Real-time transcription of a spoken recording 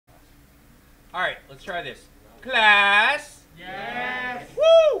All right, let's try this. Class? Yes.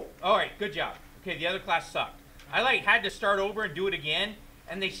 Woo! All right, good job. Okay, the other class sucked. I had to start over and do it again,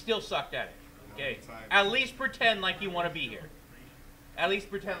 and they still sucked at it. Okay, at least pretend like you want to be here. At least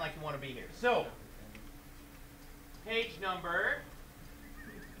pretend like you want to be here. So, page number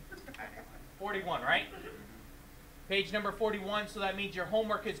 41, right? Page number 41, so that means your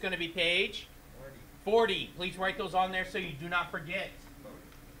homework is going to be page 40. Please write those on there so you do not forget.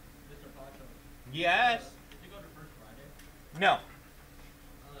 Yes. Did you go to First Friday? No.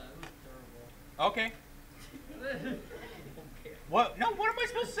 Oh, that was terrible. Okay. What? No, what am I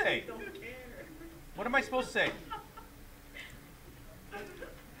supposed to say? Don't care. What am I supposed to say? What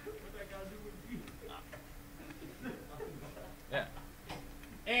that got to do with me? Yeah.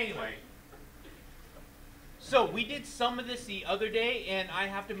 Anyway. So we did some of this the other day, and I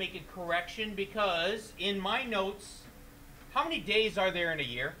have to make a correction because in my notes, how many days are there in a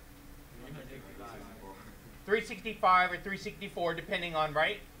year? 365 or 364, depending on,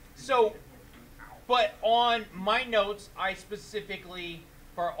 right? So, but on my notes, I specifically,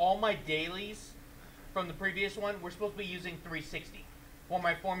 for all my dailies from the previous one, we're supposed to be using 360. For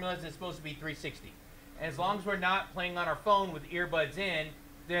my formulas, it's supposed to be 360. And as long as we're not playing on our phone with earbuds in,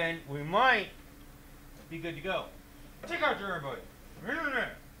 then we might be good to go. Take out your earbuds.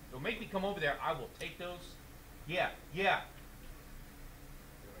 Don't make me come over there. I will take those. Yeah.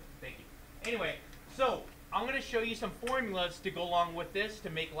 Thank you. Anyway, so I'm going to show you some formulas to go along with this to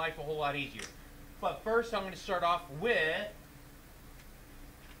make life a whole lot easier. But first, I'm going to start off with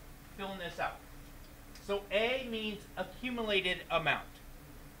filling this out. So A means accumulated amount.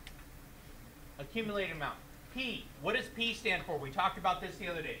 Accumulated amount. P, what does P stand for? We talked about this the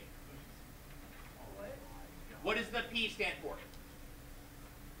other day. What does the P stand for?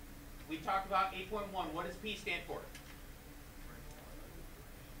 We talked about 8.1. What does P stand for?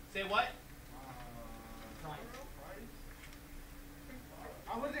 Say what?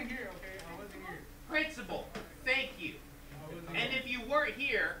 I wasn't here, okay? I wasn't here. Principal. Thank you. And if you weren't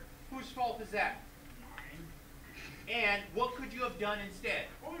here, whose fault is that? And what could you have done instead?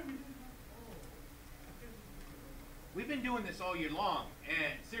 We've been doing this all year long,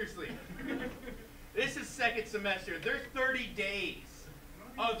 and seriously, this is second semester. There's 30 days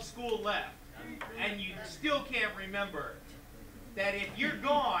of school left, and you still can't remember that if you're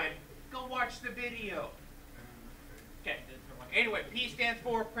gone, go watch the video. Okay. Anyway, P stands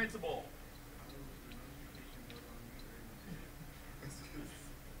for principal.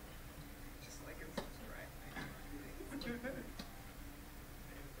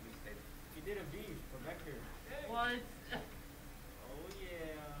 You did a B for vector. What? Oh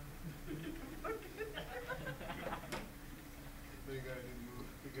yeah.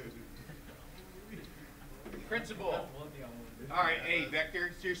 Principal. All right, hey,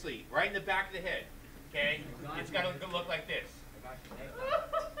 vector, seriously, right in the back of the head, okay? It's got to look like this.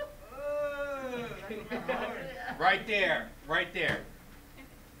 Right there, right there.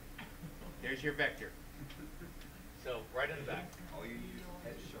 There's your vector. So, right in the back.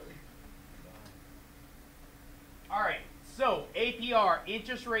 All right, so APR,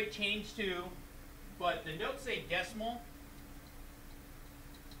 interest rate change to, but the notes say decimal.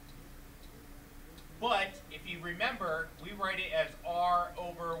 But if you remember, we write it as R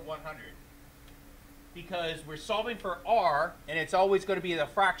over 100. Because we're solving for R, and it's always going to be the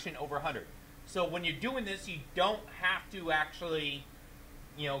fraction over 100. So when you're doing this, you don't have to actually,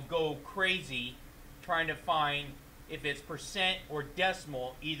 go crazy trying to find if it's percent or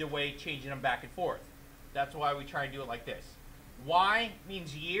decimal, either way, changing them back and forth. That's why we try and do it like this. Y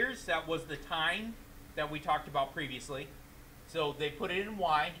means years. That was the time that we talked about previously. So they put it in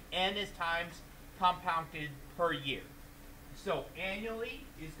Y. N is times compounded per year. So annually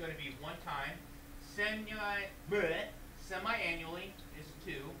is going to be 1 time. Semi-annually is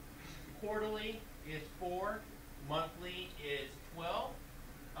 2. Quarterly is 4. Monthly is 12.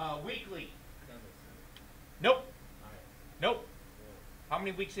 Weekly. Nope. Nope. How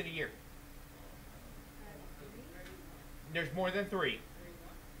many weeks in a year? There's more than 3.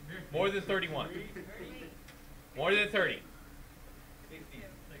 More than 31. More than 30.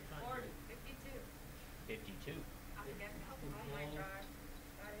 52.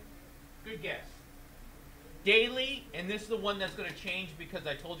 Good guess. Daily, and this is the one that's going to change because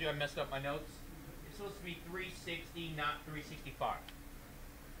I told you I messed up my notes. It's supposed to be 360, not 365.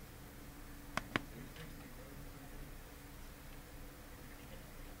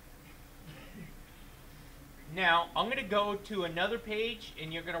 Now, I'm going to go to another page,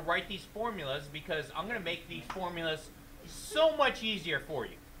 and you're going to write these formulas because I'm going to make these formulas so much easier for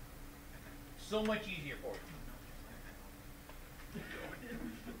you. So much easier for you.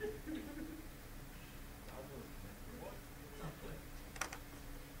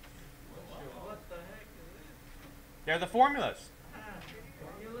 They're the formulas.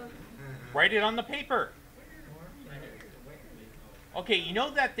 Write it on the paper. Okay, you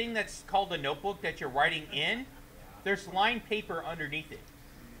know that thing that's called a notebook that you're writing in? There's lined paper underneath it.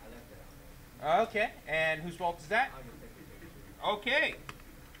 Okay, and whose fault is that? Okay.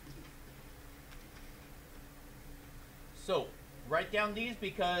 So, write down these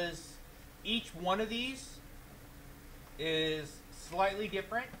because each one of these is slightly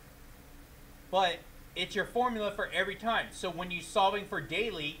different, but it's your formula for every time. So when you're solving for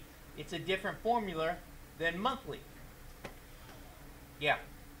daily, it's a different formula than monthly. Yeah.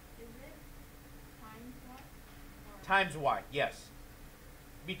 Is it times what? Times y, yes.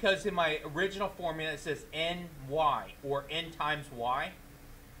 Because in my original formula it says ny, or n times y,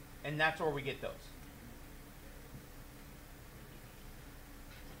 and that's where we get those.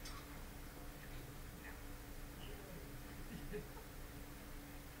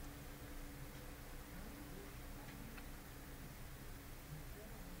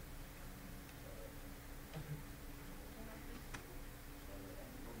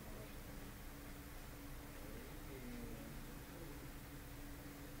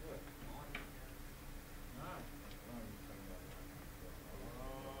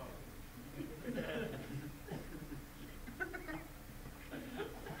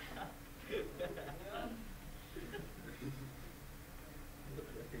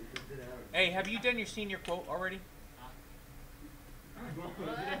 Hey, have you done your senior quote already? Random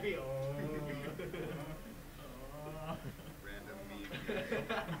meme.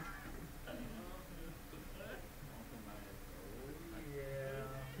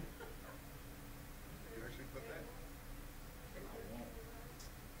 You actually put that?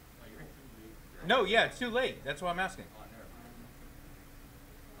 No, yeah, it's too late. That's what I'm asking.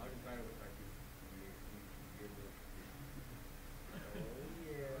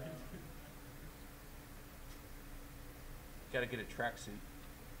 Gotta get a tracksuit.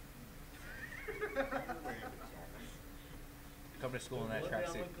 Come to school in that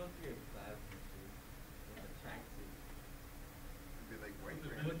tracksuit. Be like white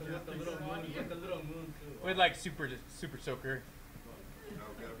With the little moon, with the little moon too. With like super soaker. No,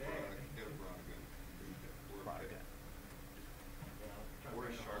 get a bra gun. Or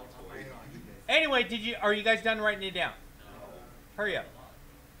a shark toy. Anyway, are you guys done writing it down? Hurry up.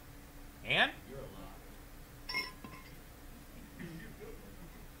 And?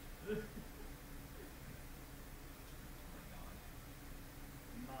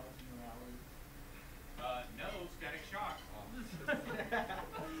 No, static shock.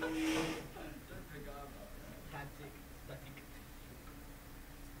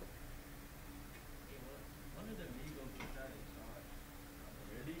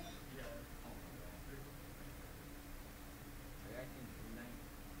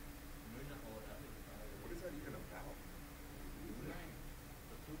 What is that even about?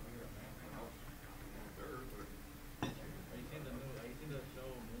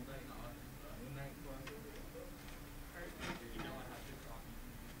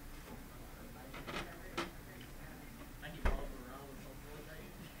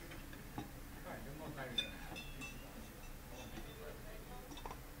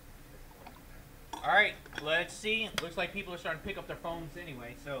 All right, let's see. Looks like people are starting to pick up their phones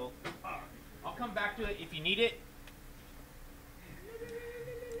anyway, so I'll come back to it if you need it.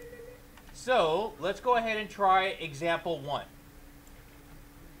 So let's go ahead and try example 1.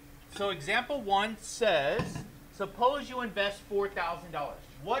 So example 1 says, suppose you invest $4,000.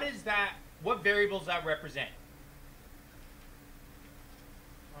 What is that? What variables does that represent?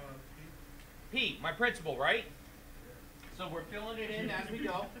 P, my principal, right? So we're filling it in as we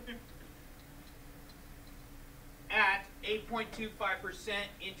go. At 8.25%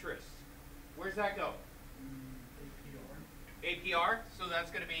 interest. Where's that go? APR. So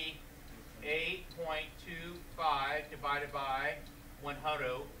that's going to be 8.25 divided by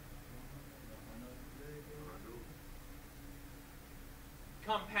 100.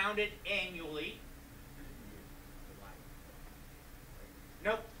 Compounded annually.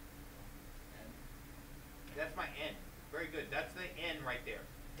 Nope. That's my N. Very good. That's the N right there.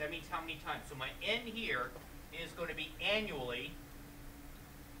 That means how many times. So my N here is going to be annually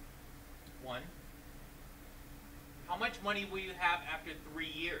 1. How much money will you have after 3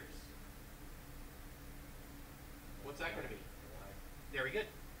 years? What's that going to be? Very good.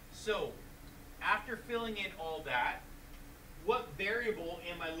 So after filling in all that, what variable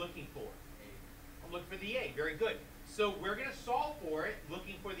am I looking for? I'm looking for the A. Very good. So we're going to solve for it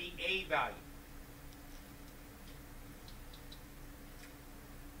looking for the A value.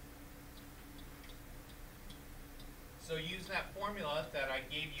 So using that formula that I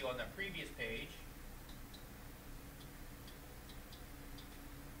gave you on the previous page,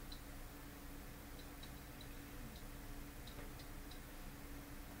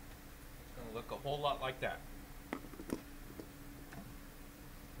 look a whole lot like that.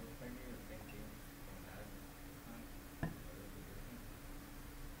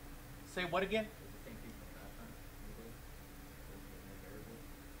 Say what again?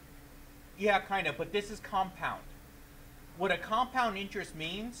 Yeah, kind of, but this is compound. What a compound interest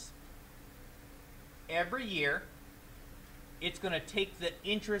means, every year, it's going to take the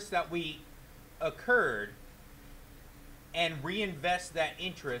interest that we occurred and reinvest that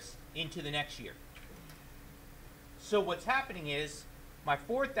interest into the next year. So what's happening is, my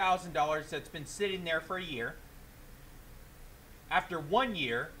 $4,000 that's been sitting there for a year, after 1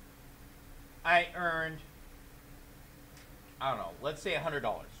 year, I earned, I don't know, let's say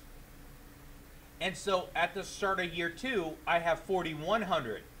 $100. And so at the start of year 2, I have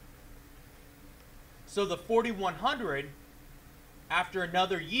 4,100. So the 4,100, after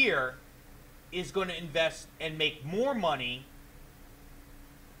another year, is going to invest and make more money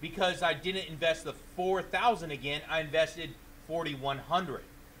because I didn't invest the 4,000 again. I invested 4,100.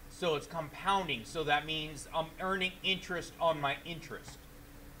 So it's compounding. So that means I'm earning interest on my interest.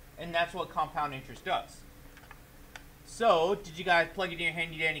 And that's what compound interest does. So, did you guys plug it in your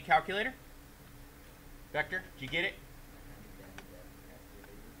handy dandy calculator? Vector, did you get it?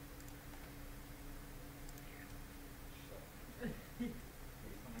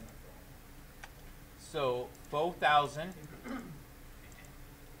 So 4,000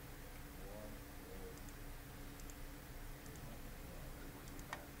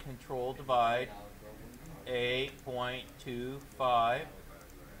 control divide 8.25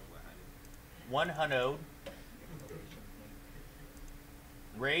 100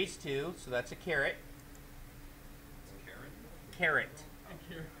 raised to, so that's a caret. Caret.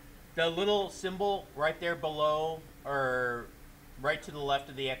 The little symbol right there below, or right to the left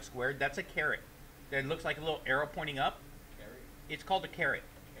of the x squared, that's a caret. That looks like a little arrow pointing up. It's called a caret.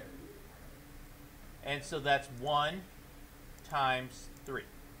 And so that's 1 times 3.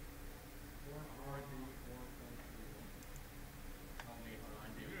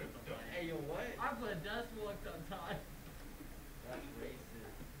 Hey, yo, what? I put decimal on time. That's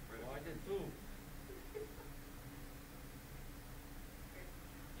racist. Oh, I did too.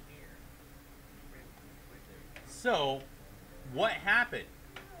 So, what happened?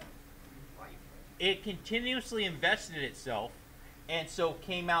 It continuously invested in itself, and so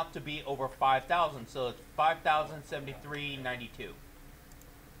came out to be over 5,000. So it's 5,073.92.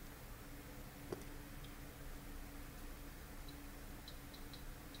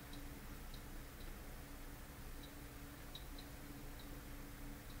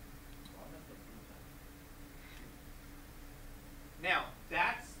 Now,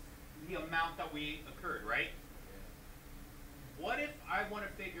 that's the amount that we occurred, right? What if I want to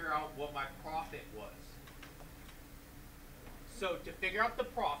figure out what my profit was? So to figure out the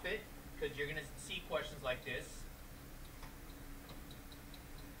profit, because you're going to see questions like this,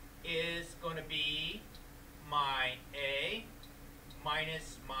 is going to be my A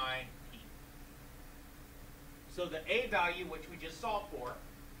minus my P. So the A value, which we just solved for,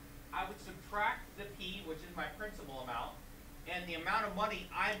 I would subtract the P, which is my principal amount, and the amount of money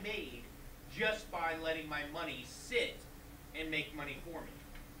I made just by letting my money sit and make money for me.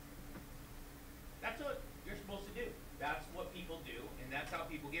 That's what you're supposed to do. That's what people do, and that's how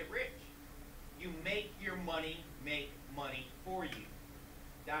people get rich. You make your money make money for you.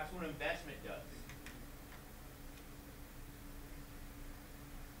 That's what investment does.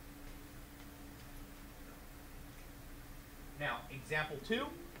 Now, example 2.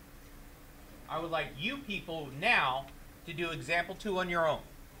 I would like you people now to do example 2 on your own.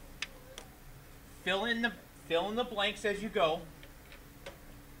 Fill in the blanks as you go.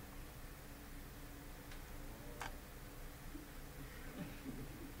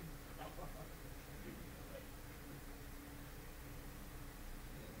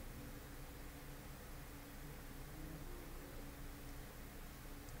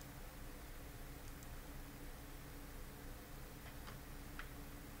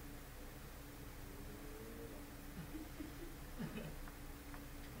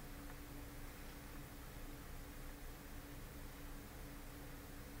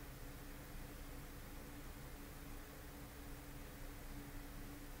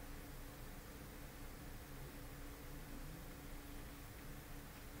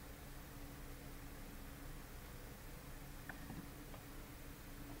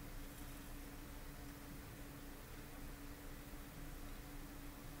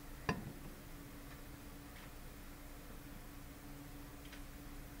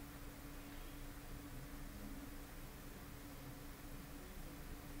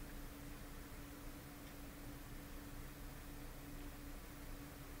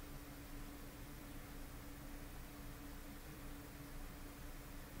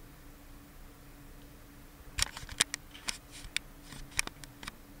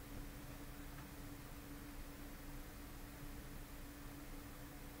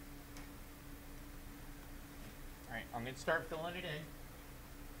 I'm going to start filling it in.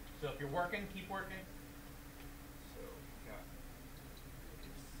 So if you're working, keep working. So we got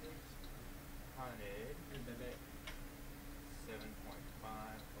 600, 7.5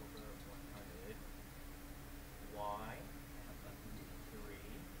 over 100. Y, 3.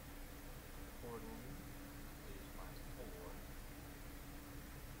 Quarterly is my 4.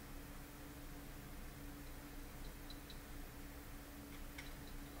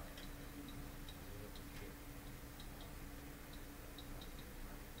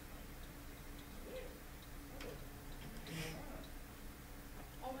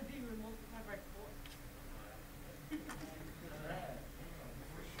 Oh, but even multiply by 4.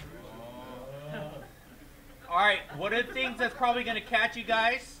 Alright, one of the things that's probably going to catch you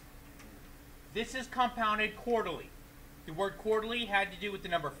guys, this is compounded quarterly. The word quarterly had to do with the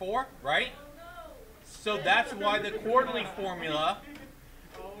number 4, right? Oh no! So that's why the quarterly formula.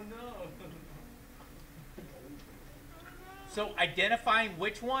 Oh no! So identifying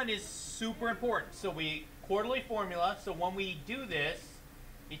which one is super important. So quarterly formula, so when we do this,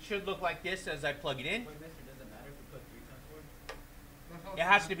 it should look like this as I plug it in. Wait, mister, does it matter if we put 3 times 4? It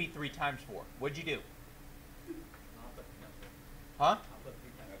has to be 3 times 4. What'd you do? I'll put 3 times 4. Huh? I'll put 3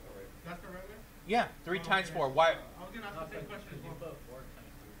 times 4. That's the right way? Yeah, 3 times okay. 4. Why? I was gonna ask the same question as You well. put 4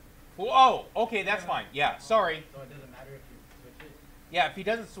 times 4, oh, okay, that's fine. Yeah, sorry. 3. So it doesn't matter if you switch it? Yeah, if he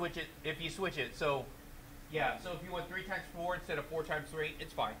doesn't switch it, if you switch it, so yeah, so if you want 3 times 4 instead of 4 times 3,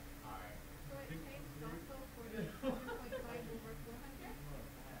 it's fine. Alright. So it takes also for the 7.5 over 400?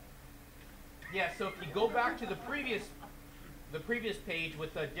 Yeah, so if you go back to the previous page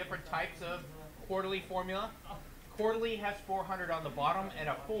with the different types of quarterly formula, quarterly has 400 on the bottom and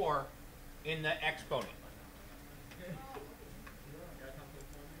a 4 in the exponent.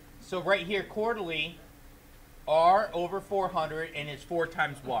 So right here, quarterly, R over 400, and it's 4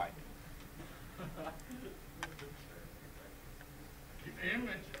 times Y.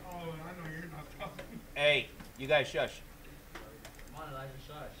 Image. Oh, I know you're not talking. Hey, you guys shush. Come on, Elijah,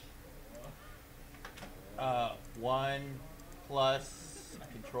 shush. 1 plus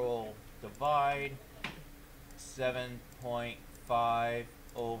control divide 7.5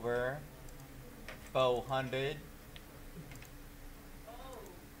 over 400.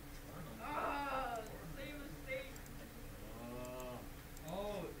 Ah, same mistake.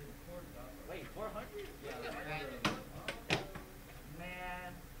 Oh, it's 4. Wait, 400? Yeah.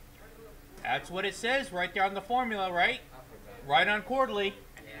 Man. That's what it says right there on the formula, right? I forgot. Right on quarterly.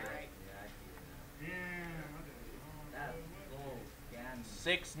 Yeah, I see it now. That's so scammy.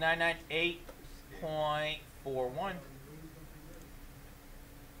 6998.41.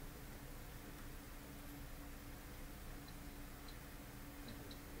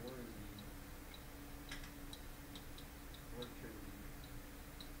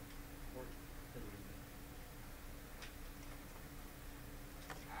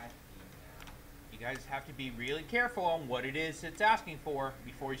 You guys have to be really careful on what it is it's asking for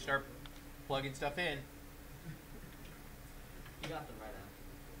before you start plugging stuff in. You got the right answer.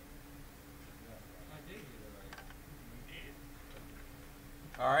 I did get it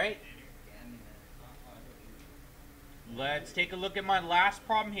right. All right, Scammy, man. let's take a look at my last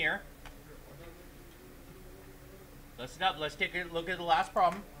problem here. Listen up, let's take a look at the last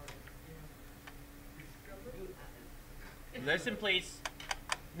problem. Listen, please.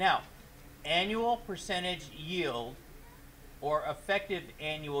 Now, annual percentage yield or effective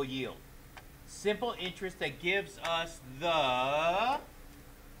annual yield. Simple interest that gives us the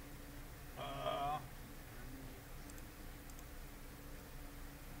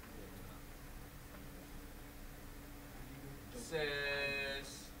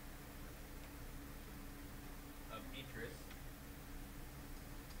says of interest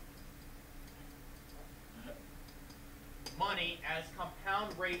money as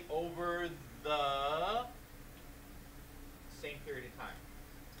compound rate over the same period of time.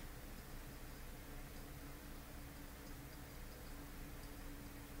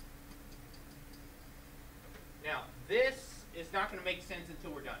 Now, this is not going to make sense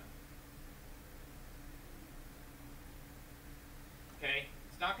until we're done. Okay?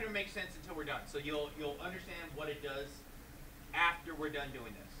 It's not going to make sense until we're done. So you'll understand what it does after we're done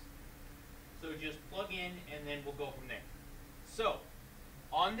doing this. So just plug in and then we'll go from there. So,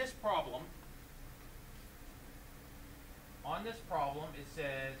 on this problem, it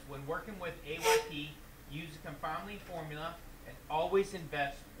says when working with AYP, use a confounding formula and always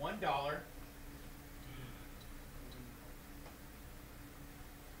invest $1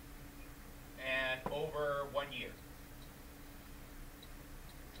 and over 1 year.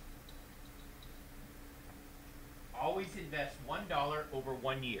 Always invest $1 over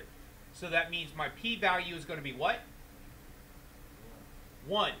 1 year. So that means my p-value is going to be what?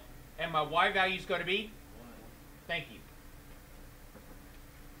 1. And my y value is going to be? 1. Thank you.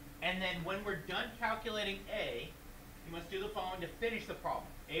 And then when we're done calculating A, you must do the following to finish the problem.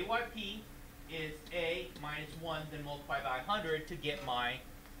 AYP is A minus 1, then multiply by 100 to get my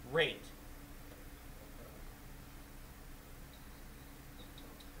rate.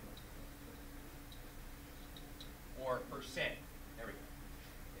 Or percent. There we go.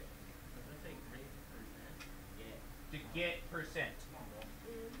 Let's say great percent. Yeah. To get percent.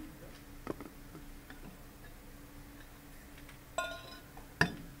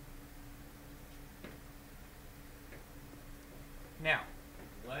 Now,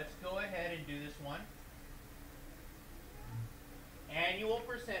 let's go ahead and do this one. Annual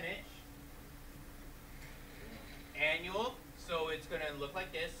percentage. Annual, so it's going to look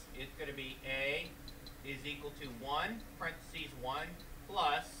like this. It's going to be A is equal to 1, parentheses 1,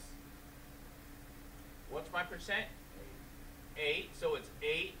 plus, what's my percent? 8, so it's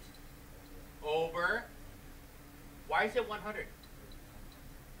 8 over, why is it 100?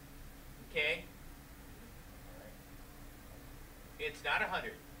 Okay. It's not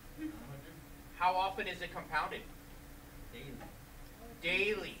 100. 100. How often is it compounded? Daily.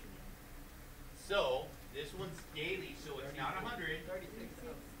 Daily. So, this one's daily, so it's not 100.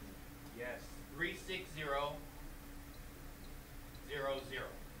 36,000. Yes. 36000.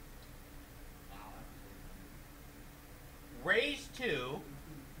 Wow. Raised to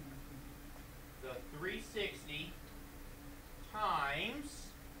the 360 times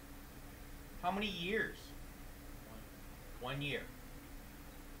how many years? 1 year.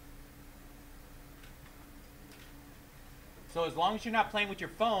 So as long as you're not playing with your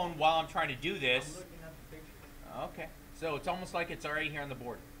phone while I'm trying to do I'm this. looking at the picture. Okay. So it's almost like it's already here on the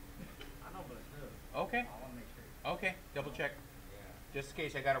board. I know, but still. Okay. I want to make sure. Okay. Double check. Yeah. Just in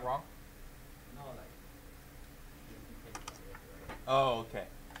case I got it wrong. No, like, just in case I get it right. Oh, okay.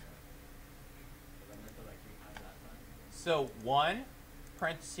 Because I messed up like 3 times last time. So 1,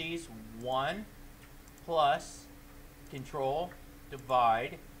 parentheses 1 plus control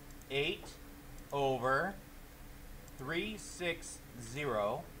divide 8 over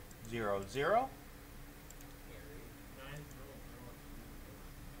 36000.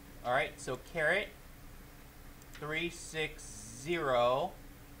 All right, so caret 360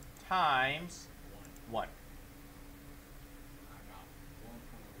 times 1. I got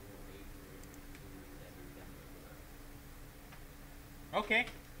 1.08. Okay.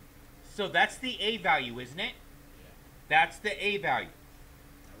 So that's the A value, isn't it? Yeah. That's the A value. I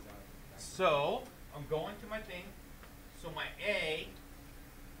got it. So I'm going to my thing. So my A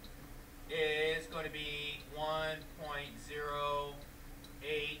is going to be 1.08.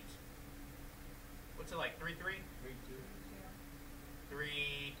 What's it like? 33?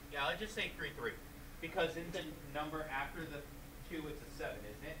 3. Yeah, let's just say 33, because in the number after the 2, it's a 7,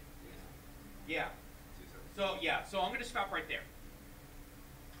 isn't it? Yeah. So yeah. So I'm going to stop right there.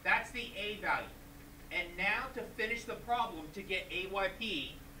 That's the A value. And now to finish the problem to get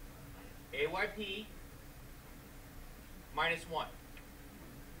AYP minus 1.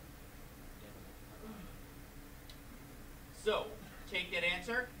 So, take that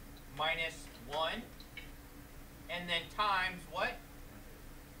answer, minus 1, and then times what?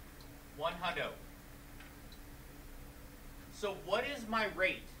 100. So what is my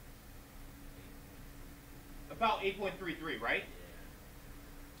rate? About 8.33, right?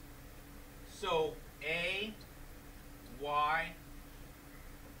 So A, Y,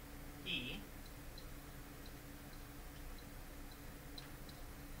 E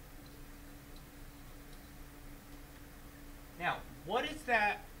now, what does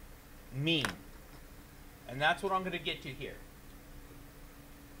that mean? And that's what I'm going to get to here.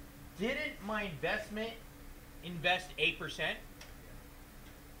 Didn't my investment invest 8%?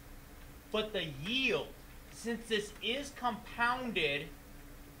 But the yield, since this is compounded,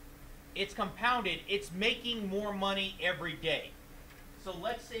 it's making more money every day. So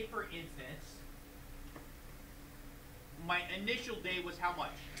let's say, for instance, my initial day was how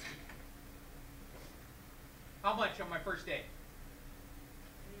much? How much on my first day?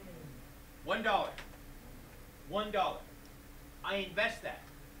 $1. $1. I invest that,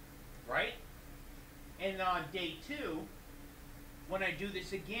 right? And on day 2, when I do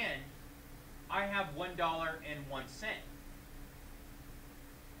this again, I have $1.01.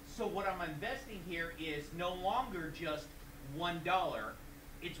 So what I'm investing here is no longer just $1,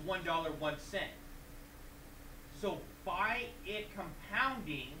 it's $1.01. So by it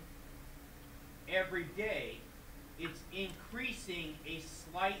compounding every day, it's increasing a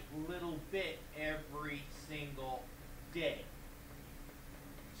slight little bit every single day.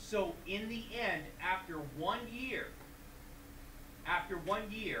 So in the end, after 1 year, after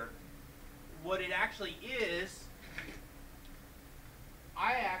 1 year, what it actually is,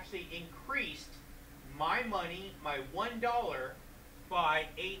 I actually increased my money, my $1, by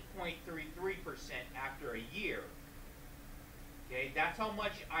 8.33% after a year. Okay, that's how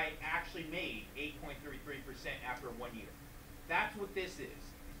much I actually made, 8.33% after 1 year. That's what this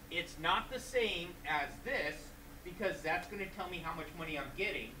is. It's not the same as this, because that's going to tell me how much money I'm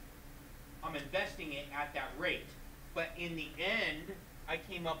getting. I'm investing it at that rate. But in the end, I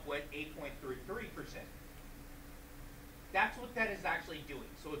came up with 8.33%. That's what that is actually doing.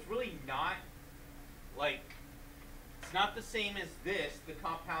 So it's really not like, it's not the same as this, the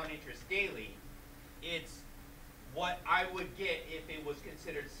compound interest daily. It's what I would get if it was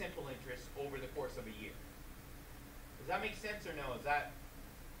considered simple interest over the course of a year. Does that make sense or no? Is that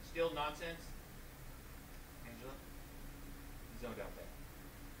still nonsense? Angela? You zoned out there.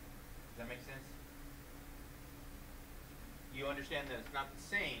 Does that make sense? You understand that it's not the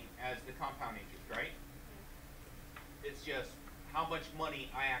same as the compound interest, right? It's just how much money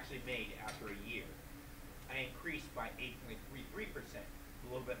I actually made after a year. I increased by 8.33%,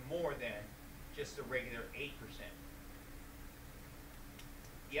 a little bit more than just a regular 8%.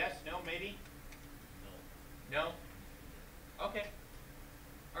 Yes? No? Maybe? No. No? Okay.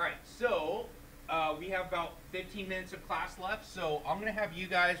 All right. So we have about 15 minutes of class left. So I'm going to have you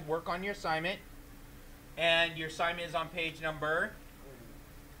guys work on your assignment. And your assignment is on page number,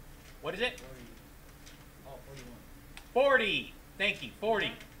 what is it? 40. Thank you.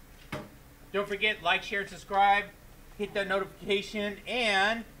 40. Don't forget, like, share, and subscribe. Hit that notification.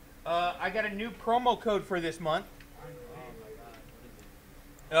 And I got a new promo code for this month.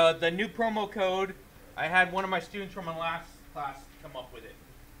 The new promo code, I had one of my students from my last class come up with it.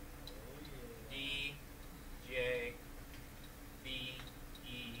 DJ VER.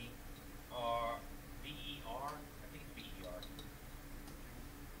 VER? I think it's VER.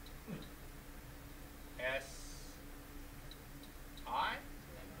 SI?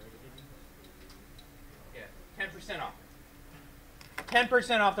 Yeah, 10% off.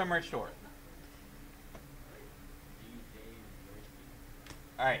 10% off the merch store.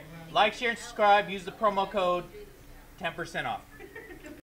 Alright, like, share, and subscribe. Use the promo code 10% off.